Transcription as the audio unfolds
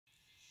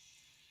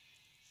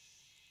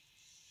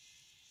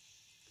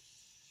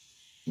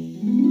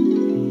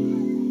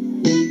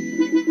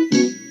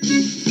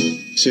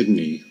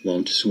Sidney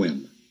Won't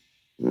Swim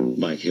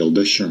by Hilde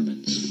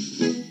Schuurmans.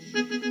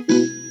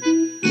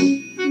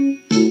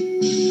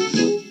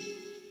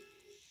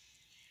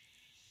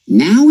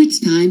 Now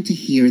it's time to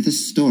hear the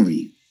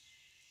story.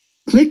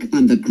 Click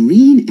on the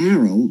green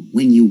arrow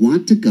when you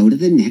want to go to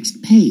the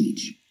next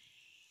page.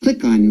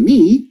 Click on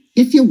me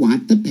if you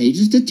want the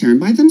pages to turn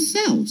by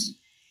themselves.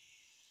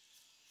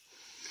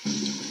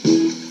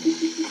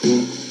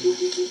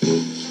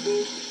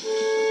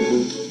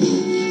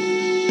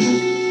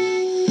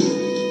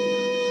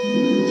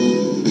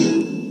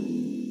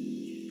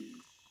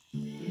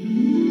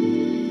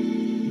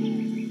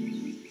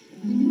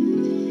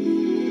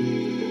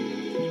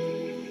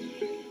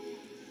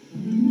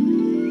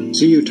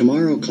 "See you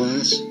tomorrow,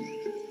 class,"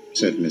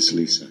 said Miss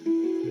Lisa.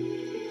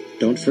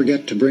 "Don't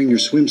forget to bring your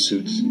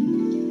swimsuits.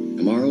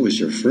 Tomorrow is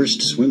your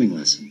first swimming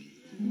lesson."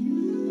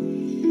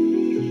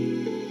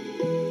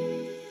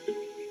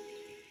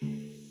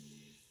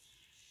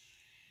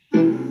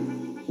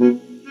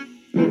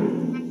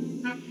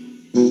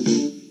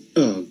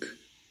 "Ugh,"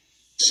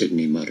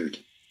 Sidney muttered.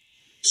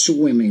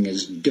 "Swimming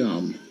is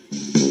dumb."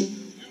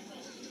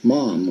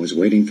 Mom was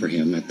waiting for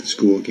him at the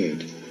school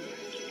gate.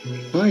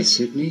 "Hi,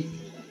 Sidney.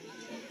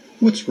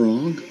 What's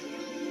wrong?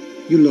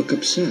 You look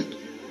upset."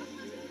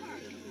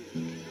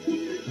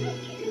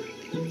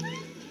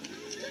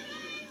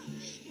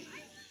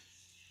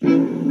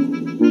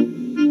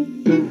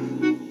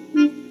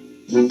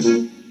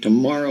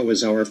 "Tomorrow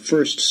is our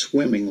first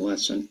swimming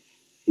lesson,"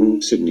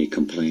 Sidney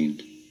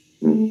complained.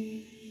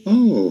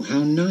 "Oh,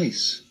 how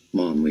nice,"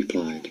 Mom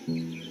replied.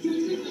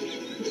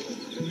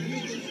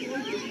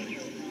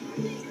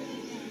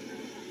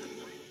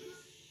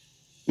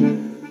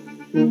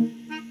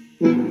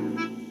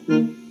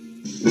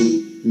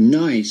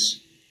 "Nice?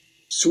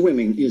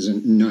 Swimming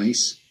isn't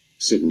nice,"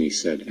 Sidney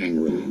said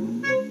angrily.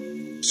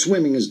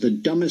 "Swimming is the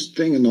dumbest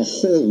thing in the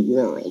whole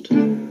world."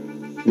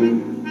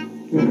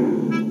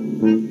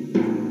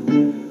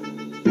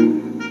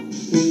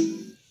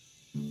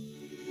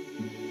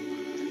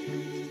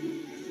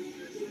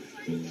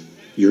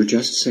 "You're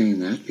just saying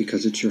that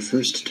because it's your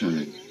first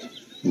time,"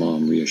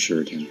 Mom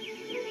reassured him.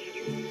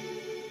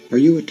 "Are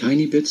you a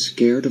tiny bit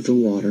scared of the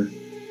water?"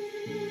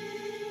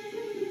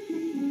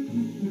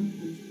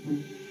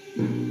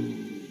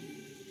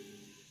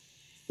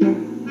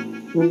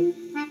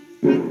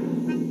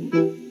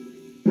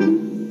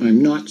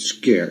 "I'm not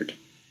scared,"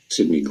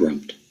 Sidney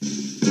grumped.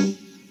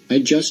 "I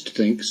just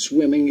think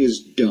swimming is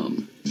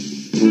dumb."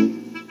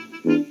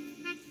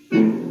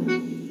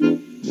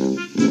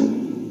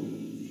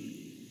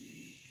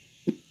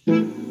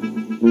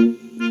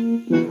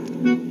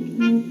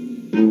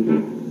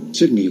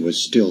 Sidney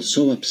was still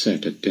so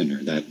upset at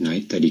dinner that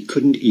night that he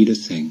couldn't eat a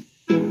thing.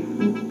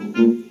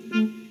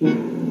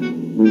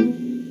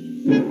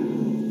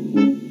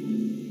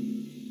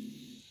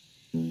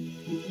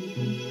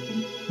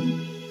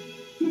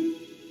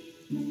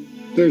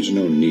 "There's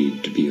no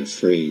need to be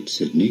afraid,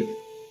 Sidney,"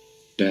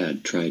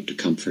 Dad tried to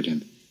comfort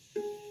him.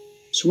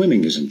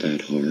 "Swimming isn't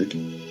that hard."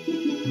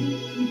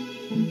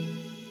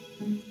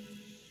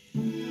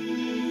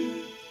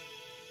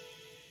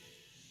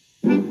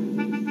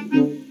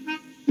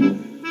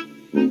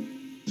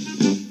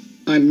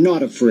 "I'm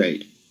not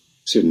afraid,"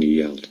 Sidney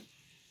yelled.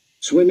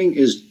 "Swimming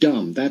is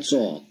dumb, that's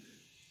all.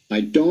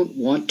 I don't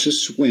want to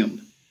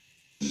swim."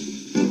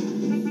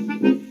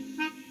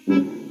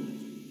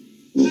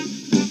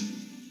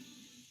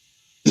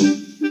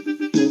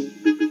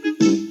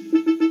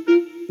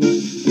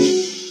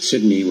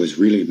 Sidney was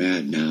really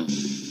mad now.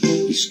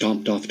 He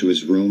stomped off to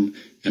his room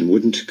and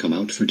wouldn't come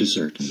out for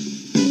dessert.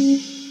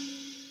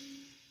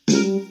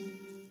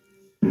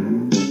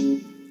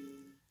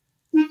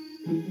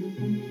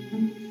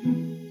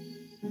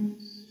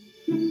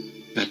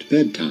 At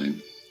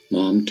bedtime,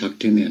 Mom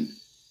tucked him in,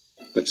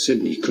 but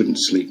Sidney couldn't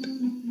sleep.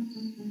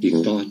 He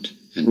thought,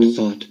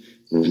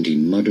 and he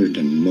muttered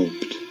and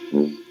moped.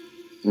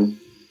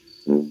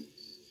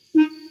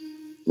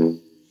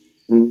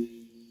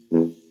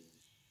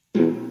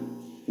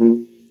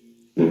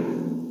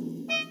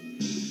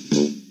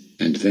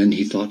 And then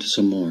he thought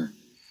some more.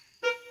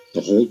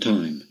 The whole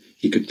time,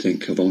 he could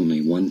think of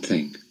only one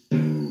thing: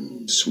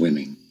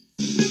 swimming.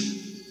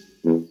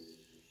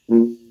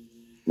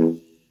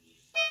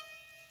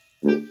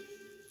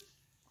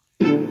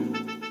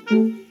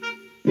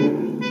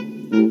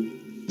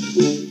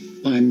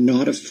 "I'm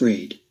not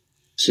afraid,"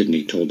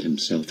 Sidney told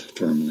himself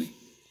firmly.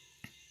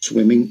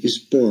 "Swimming is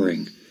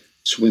boring.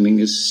 Swimming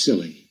is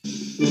silly."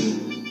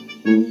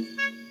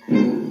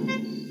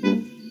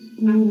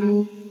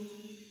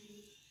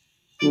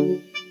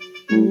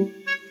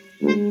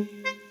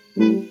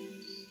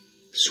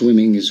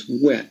 Swimming is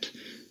wet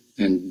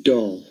and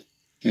dull,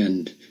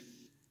 and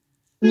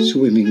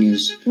swimming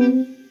is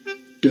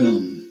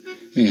dumb,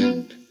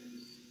 and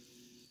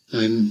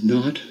I'm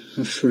not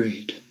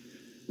afraid.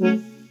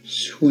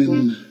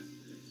 Swim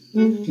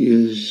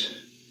is...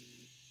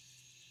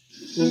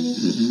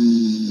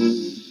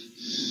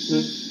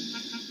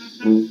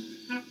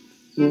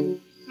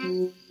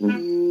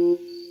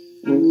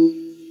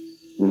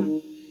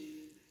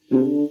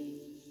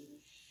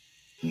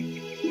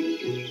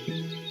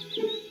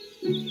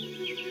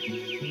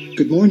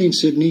 morning,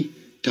 Sidney.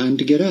 Time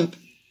to get up,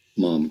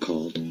 Mom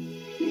called.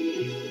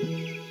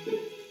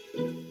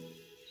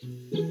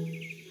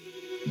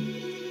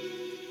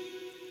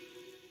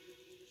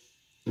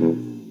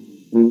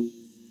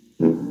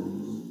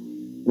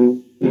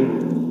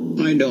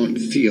 I don't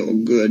feel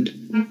good,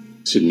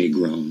 Sidney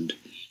groaned.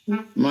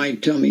 My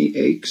tummy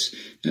aches,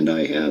 and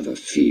I have a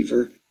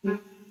fever.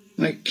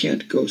 I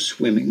can't go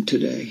swimming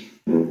today.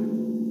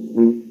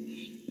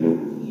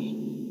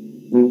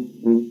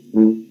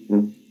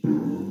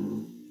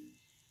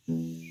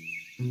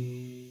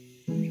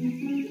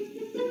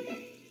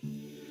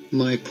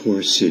 My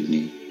poor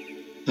Sidney.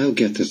 I'll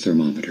get the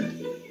thermometer.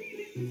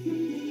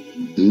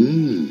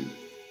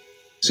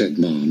 Said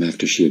Mom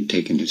after she had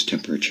taken his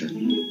temperature.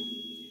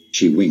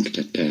 She winked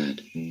at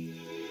Dad.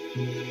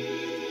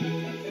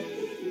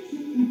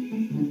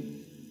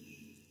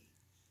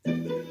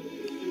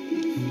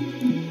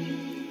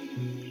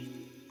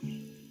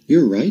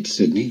 You're right,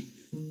 Sidney.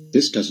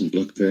 This doesn't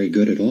look very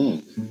good at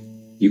all.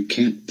 You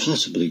can't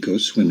possibly go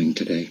swimming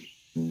today.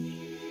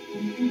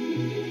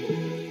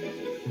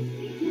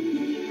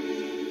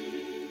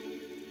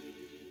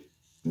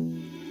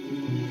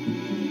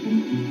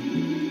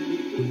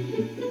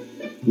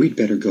 We'd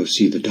better go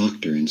see the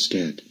doctor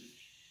instead.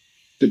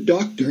 The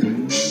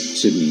doctor?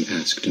 Sidney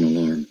asked in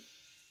alarm.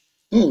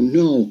 Oh,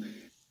 no.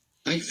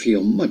 I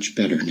feel much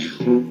better now.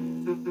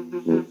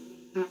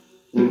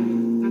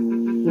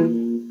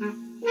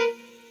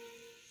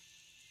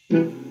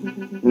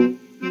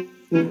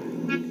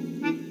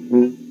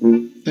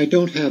 I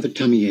don't have a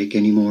tummy ache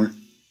anymore.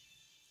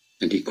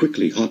 And he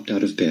quickly hopped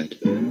out of bed.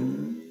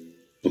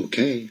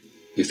 Okay,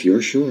 if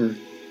you're sure,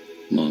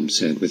 Mom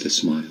said with a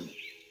smile.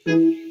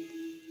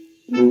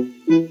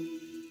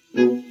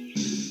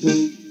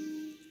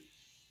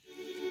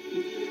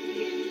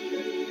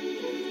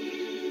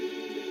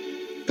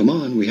 Come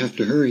on, we have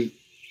to hurry.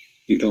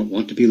 You don't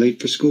want to be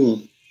late for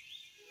school.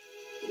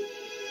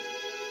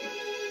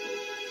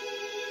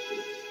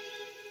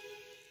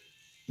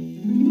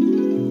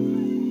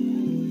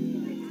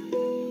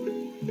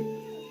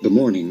 The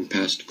morning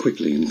passed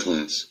quickly in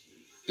class,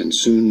 and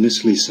soon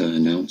Miss Lisa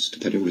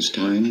announced that it was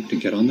time to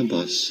get on the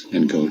bus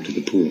and go to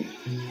the pool.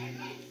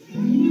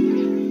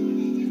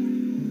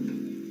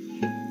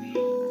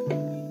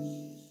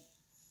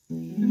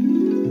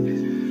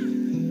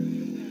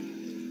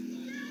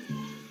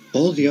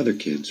 All the other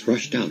kids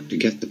rushed out to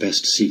get the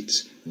best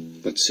seats,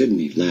 but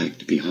Sidney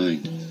lagged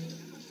behind.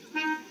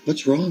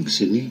 What's wrong,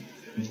 Sidney?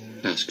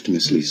 Asked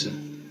Miss Lisa.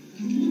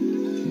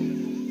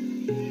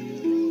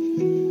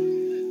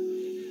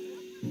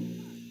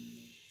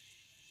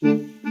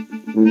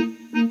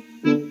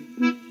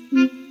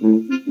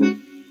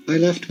 I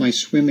left my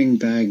swimming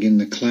bag in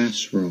the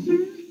classroom,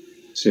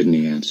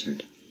 Sidney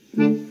answered.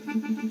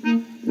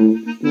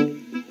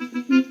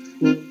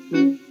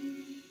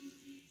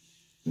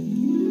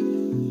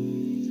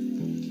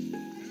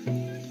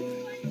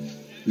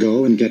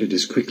 Go and get it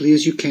as quickly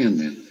as you can,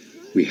 then.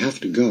 We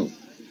have to go,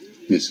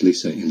 Miss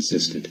Lisa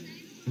insisted.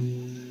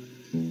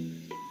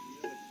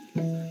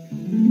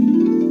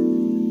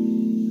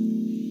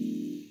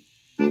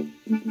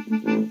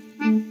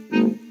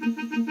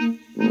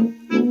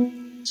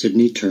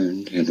 Sidney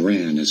turned and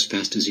ran as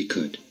fast as he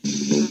could.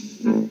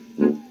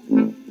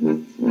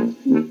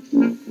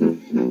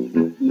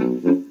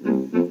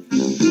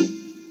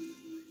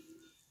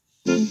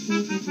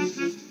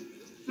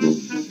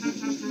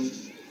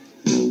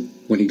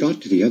 When he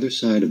got to the other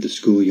side of the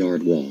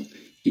schoolyard wall,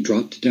 he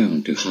dropped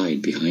down to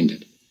hide behind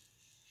it.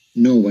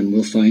 No one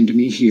will find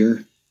me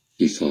here,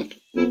 he thought.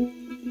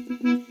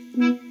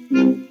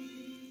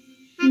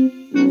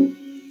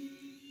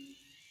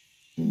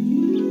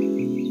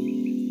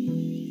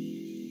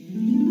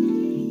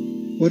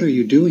 What are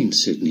you doing,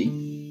 Sidney?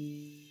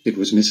 It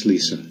was Miss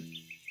Lisa.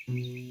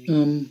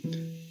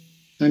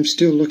 I'm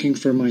still looking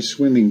for my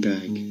swimming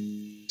bag,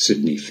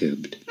 Sidney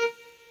fibbed.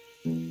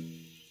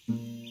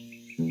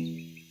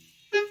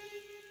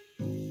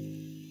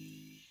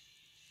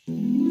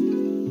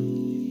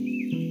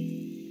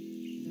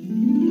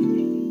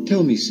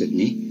 Tell me,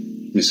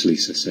 Sidney, Miss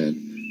Lisa said,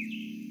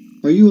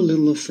 are you a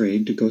little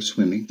afraid to go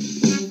swimming?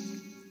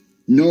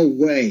 No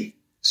way,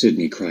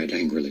 Sidney cried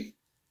angrily.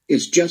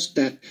 It's just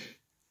that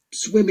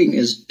swimming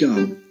is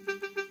dumb.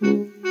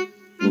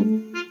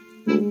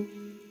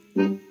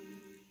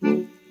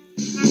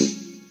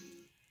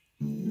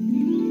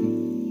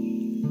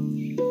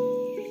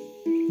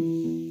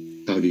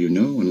 How do you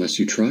know unless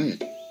you try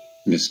it?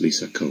 Miss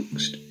Lisa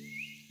coaxed.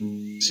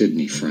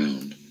 Sidney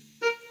frowned.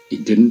 He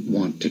didn't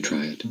want to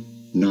try it.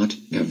 Not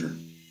ever.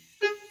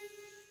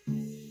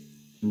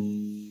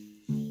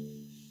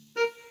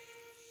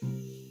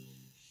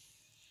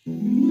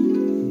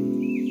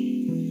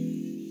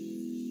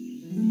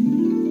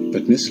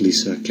 But Miss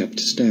Lisa kept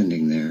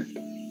standing there,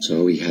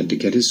 so he had to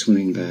get his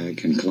swimming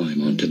bag and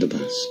climb onto the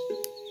bus.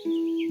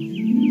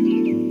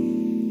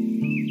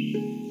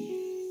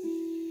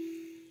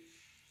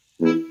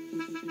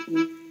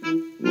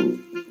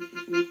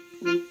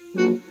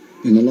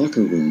 In the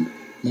locker room,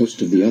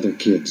 most of the other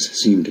kids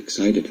seemed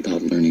excited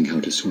about learning how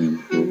to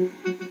swim.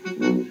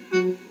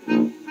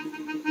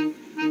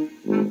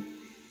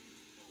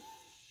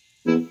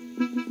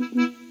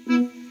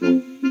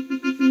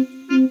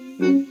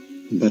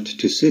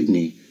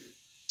 Sidney,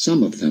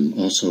 some of them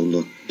also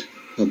looked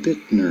a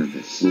bit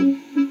nervous.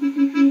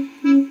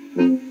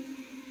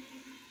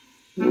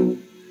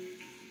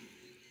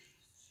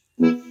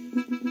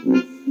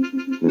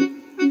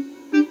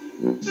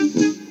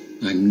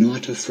 I'm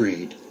not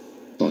afraid,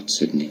 thought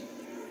Sidney.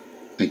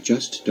 I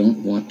just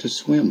don't want to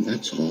swim,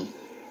 that's all.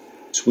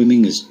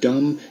 Swimming is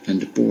dumb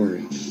and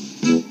boring.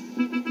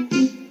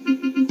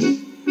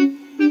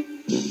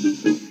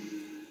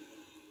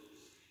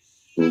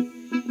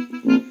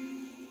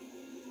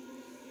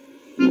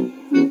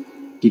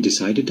 He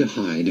decided to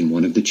hide in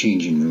one of the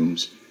changing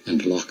rooms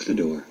and lock the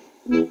door.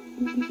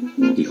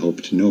 He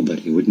hoped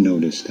nobody would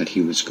notice that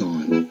he was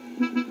gone.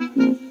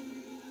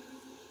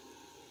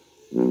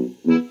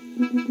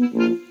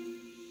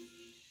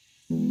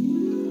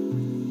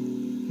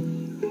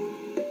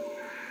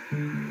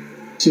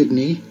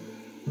 Sidney,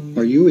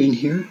 are you in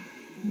here?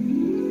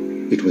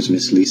 It was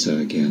Miss Lisa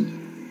again.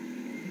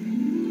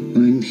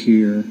 I'm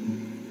here,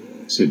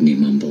 Sidney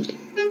mumbled.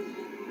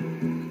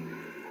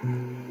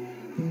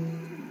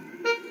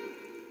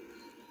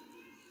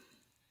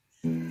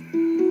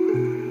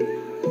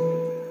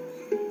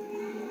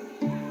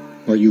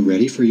 Are you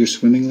ready for your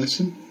swimming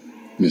lesson?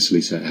 Miss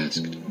Lisa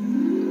asked.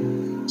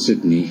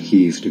 Sidney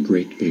heaved a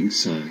great big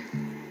sigh.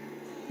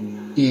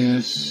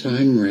 Yes,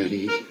 I'm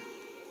ready.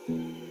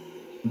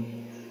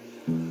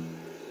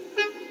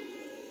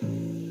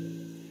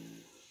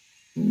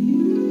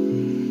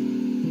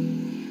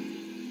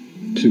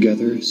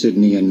 Together,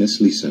 Sidney and Miss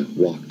Lisa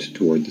walked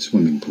toward the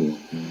swimming pool.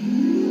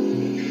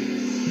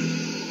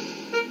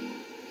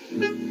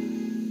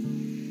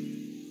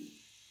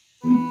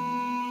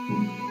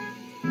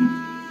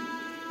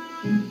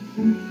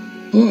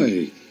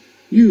 Hi,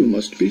 you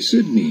must be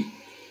Sidney.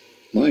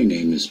 My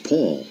name is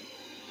Paul,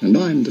 and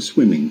I'm the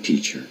swimming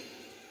teacher.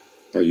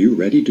 Are you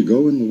ready to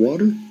go in the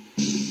water?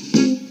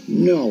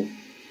 No,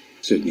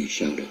 Sidney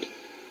shouted.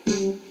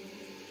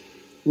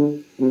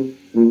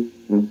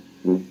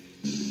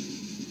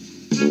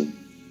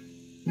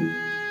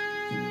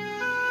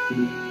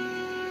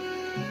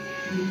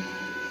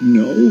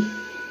 No?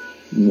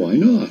 Why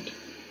not?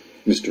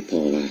 Mr.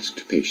 Paul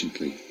asked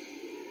patiently.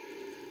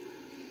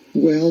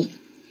 Well,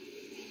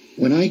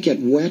 when I get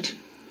wet,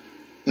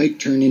 I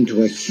turn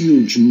into a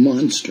huge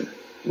monster,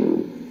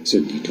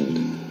 Sidney told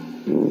him.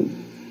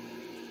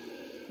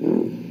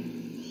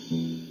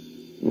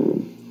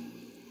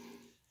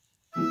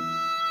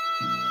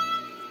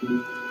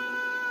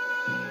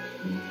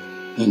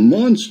 A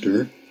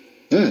monster?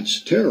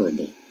 That's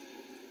terrible.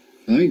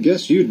 I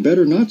guess you'd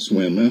better not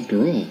swim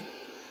after all.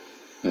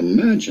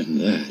 Imagine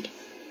that.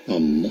 A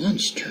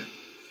monster,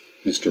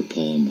 Mr.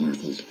 Paul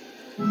marveled.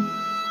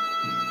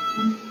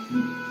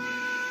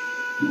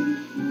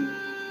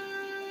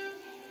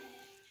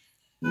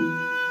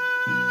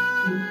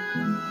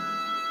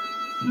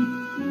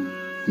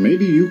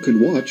 Maybe you could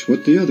watch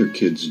what the other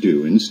kids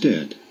do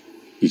instead,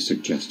 he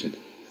suggested.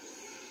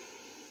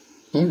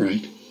 All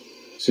right,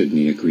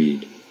 Sidney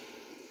agreed.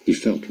 He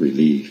felt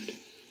relieved.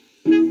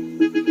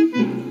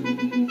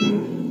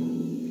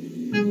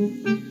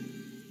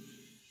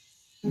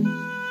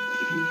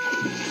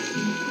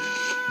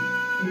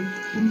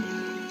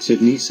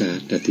 Sidney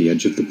sat at the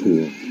edge of the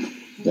pool,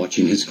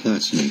 watching his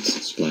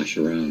classmates splash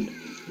around,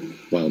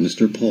 while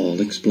Mr. Paul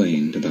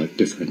explained about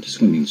different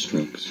swimming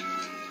strokes.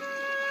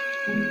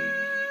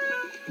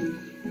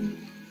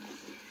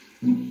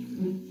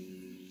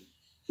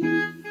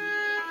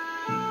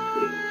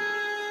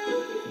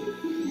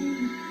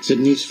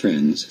 Sidney's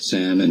friends,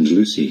 Sam and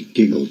Lucy,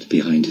 giggled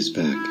behind his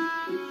back.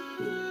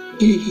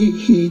 Hee hee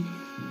hee,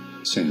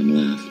 Sam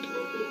laughed.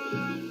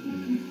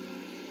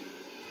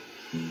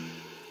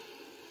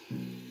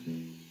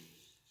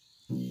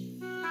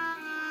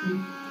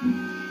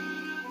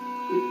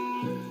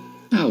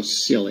 How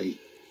silly.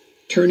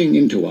 Turning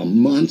into a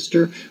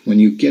monster when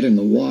you get in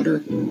the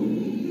water?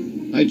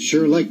 I'd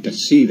sure like to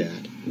see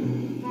that.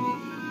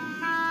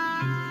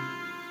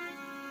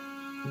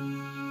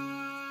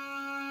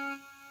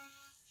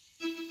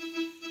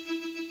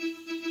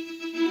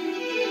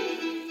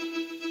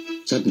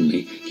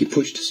 Suddenly, he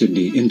pushed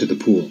Sidney into the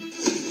pool.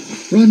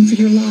 Run for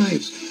your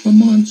lives! A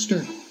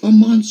monster! A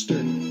monster!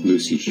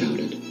 Lucy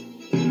shouted.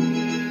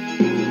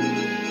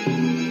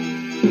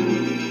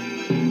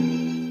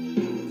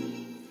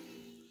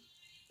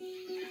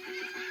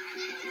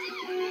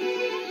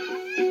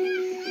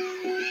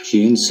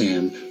 She and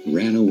Sam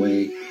ran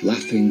away,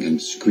 laughing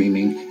and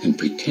screaming and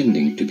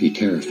pretending to be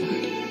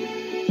terrified.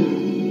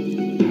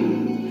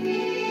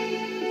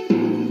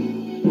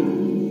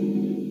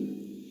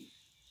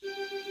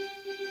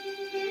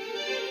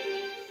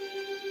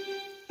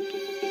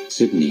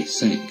 Sidney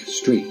sank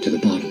straight to the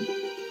bottom,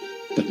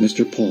 but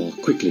Mr. Paul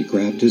quickly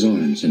grabbed his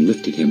arms and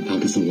lifted him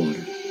out of the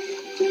water.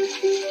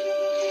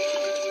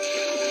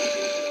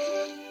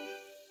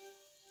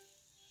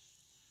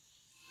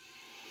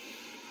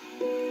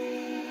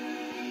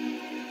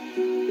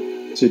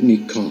 Sidney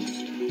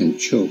coughed and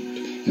choked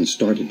and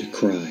started to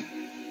cry.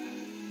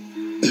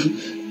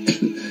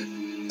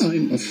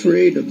 I'm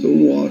afraid of the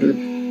water,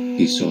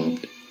 he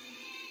sobbed.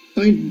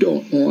 I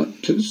don't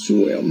want to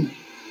swim.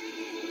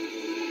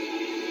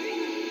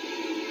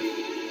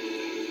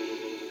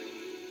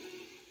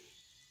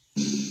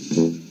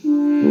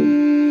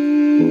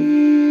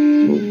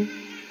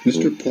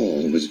 Mr.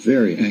 Paul was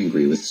very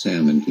angry with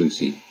Sam and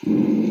Lucy.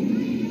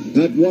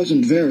 That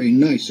wasn't very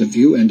nice of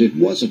you, and it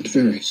wasn't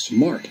very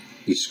smart,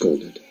 he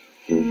scolded.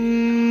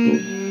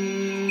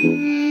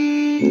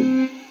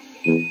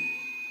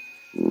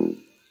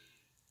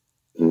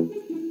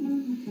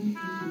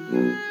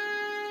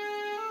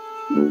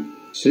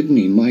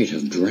 Sidney might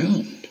have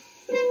drowned.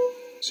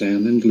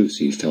 Sam and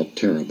Lucy felt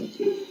terrible.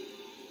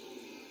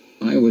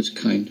 I was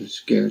kind of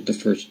scared the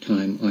first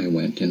time I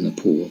went in the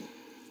pool,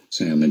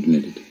 Sam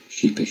admitted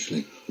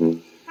sheepishly.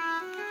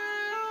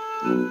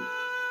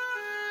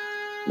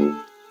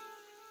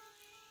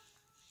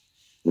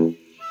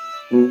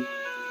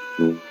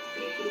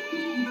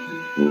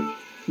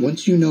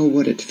 Once you know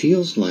what it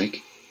feels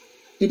like,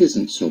 it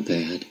isn't so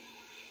bad,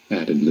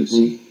 added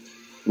Lucy.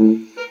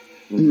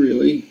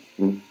 Really?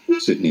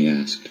 Sidney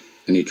asked,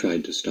 and he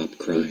tried to stop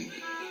crying.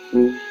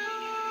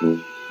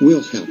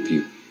 We'll help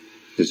you,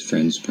 his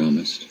friends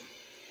promised.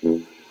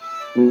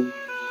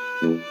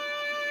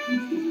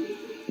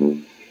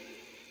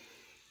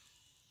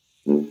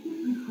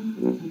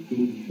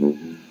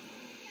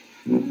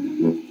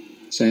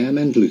 Sam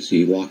and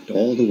Lucy walked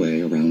all the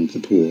way around the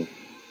pool,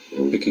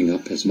 picking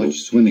up as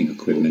much swimming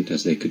equipment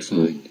as they could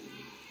find.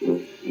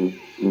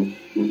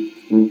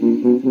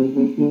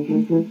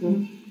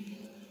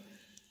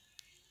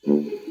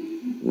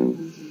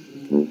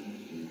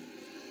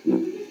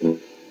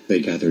 They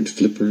gathered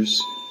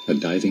flippers, a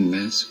diving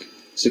mask,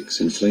 6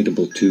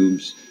 inflatable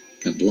tubes,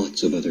 and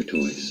lots of other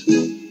toys.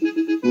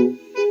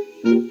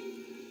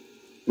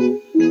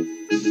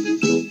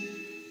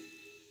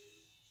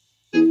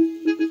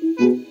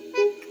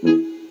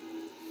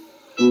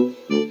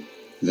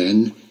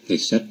 Then they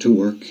set to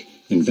work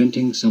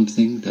inventing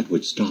something that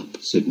would stop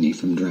Sidney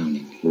from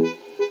drowning.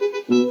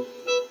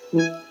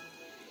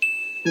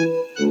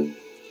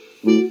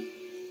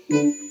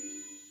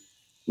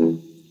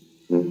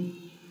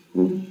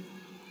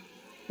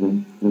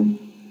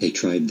 They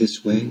tried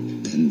this way,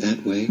 then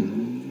that way,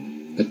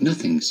 but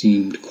nothing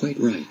seemed quite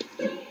right.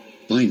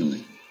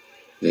 Finally,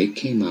 they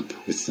came up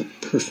with the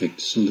perfect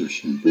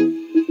solution.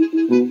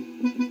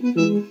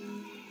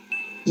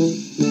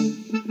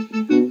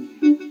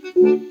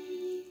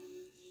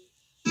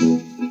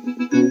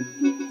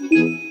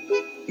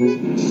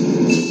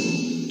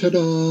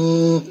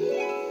 Ta-da!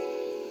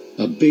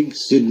 A big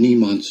Sidney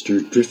monster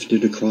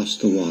drifted across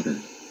the water,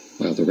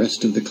 while the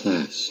rest of the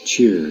class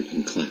cheered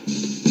and clapped.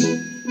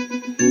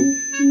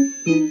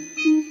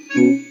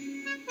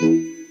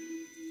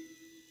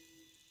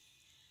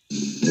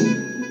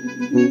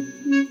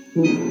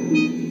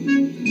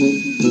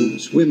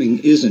 Swimming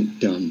isn't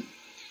done,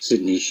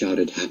 Sidney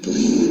shouted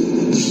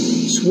happily.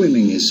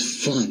 Swimming is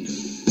fun.